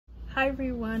Hi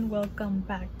everyone, welcome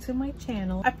back to my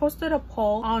channel. I posted a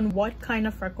poll on what kind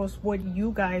of freckles would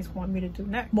you guys want me to do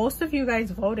next. Most of you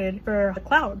guys voted for the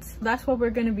clouds. That's what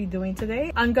we're gonna be doing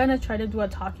today. I'm gonna try to do a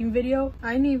talking video.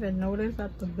 I didn't even notice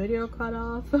that the video cut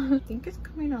off. I think it's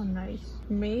coming out nice.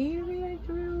 Maybe I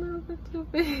drew it a little bit too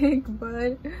big,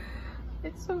 but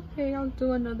it's okay. I'll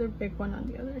do another big one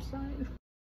on the other side.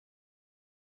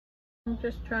 I'm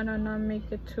just trying to not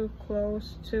make it too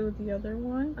close to the other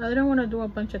one. I didn't want to do a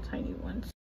bunch of tiny ones.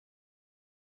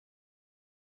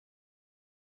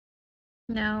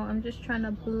 Now I'm just trying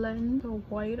to blend the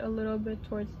white a little bit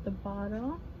towards the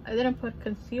bottom. I didn't put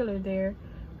concealer there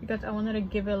because I wanted to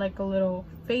give it like a little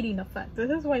fading effect.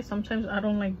 This is why sometimes I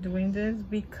don't like doing this,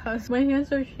 because my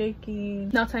hands are shaking.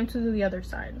 Now time to do the other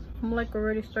side. I'm like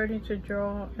already starting to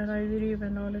draw and I didn't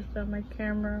even notice that my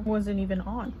camera wasn't even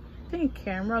on.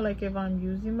 Camera, like if I'm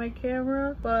using my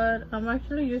camera, but I'm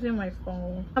actually using my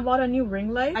phone. I bought a new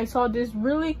ring light. I saw this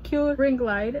really cute ring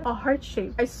light, a heart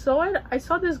shape. I saw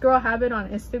this girl have it on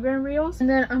Instagram reels, and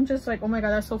then I'm just like, oh my god,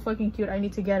 that's so fucking cute, I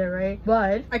need to get it, right?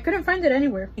 But I couldn't find it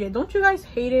anywhere. Yeah, don't you guys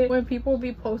hate it when people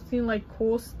be posting like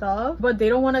cool stuff but they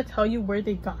don't want to tell you where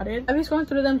they got it? I'm just going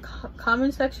through them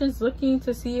comment sections looking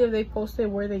to see if they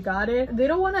posted where they got it. They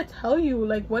don't want to tell you.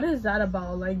 Like, what is that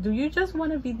about? Like, do you just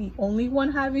want to be the only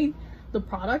one having the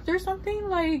product or something?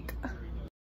 Like,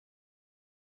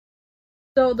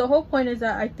 so the whole point is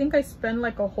that I think I spent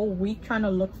like a whole week trying to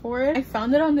look for it. I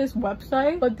found it on this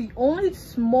website, but the only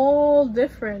small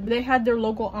difference, they had their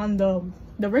logo on the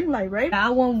ring light, right?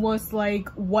 That one was like,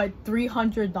 what,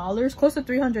 $300, close to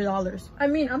 $300. I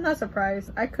mean, I'm not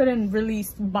surprised. I couldn't really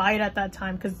buy it at that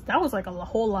time because that was like a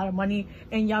whole lot of money,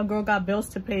 and y'all girl got bills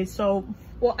to pay. So,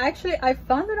 well, actually I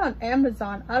found it on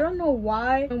Amazon. I don't know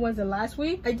why. When was it, last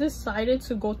week? I decided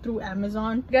to go through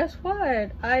Amazon. Guess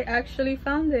what? I actually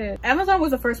found it. Amazon was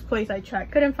the first place I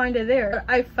checked. Couldn't find it there,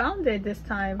 but I found it this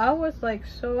time. I was like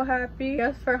so happy.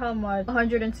 Guess for how much?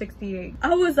 168.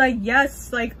 I was like,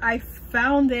 yes, like I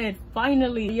found it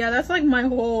finally. Yeah, that's like my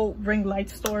whole ring light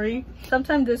story.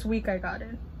 Sometime this week I got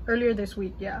it. Earlier this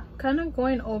week, yeah. Kind of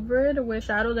going over it with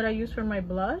shadow that I use for my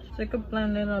blush so I could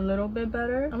blend in a little bit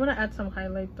better. I'm gonna add some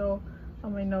highlight though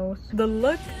on my nose. The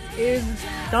look is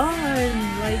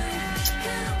done, like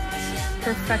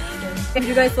perfection. If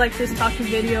you guys like this talking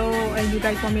video and you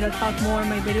guys want me to talk more in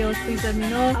my videos, please let me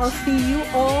know. I'll see you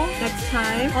all next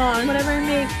time on whatever I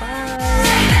make. Bye.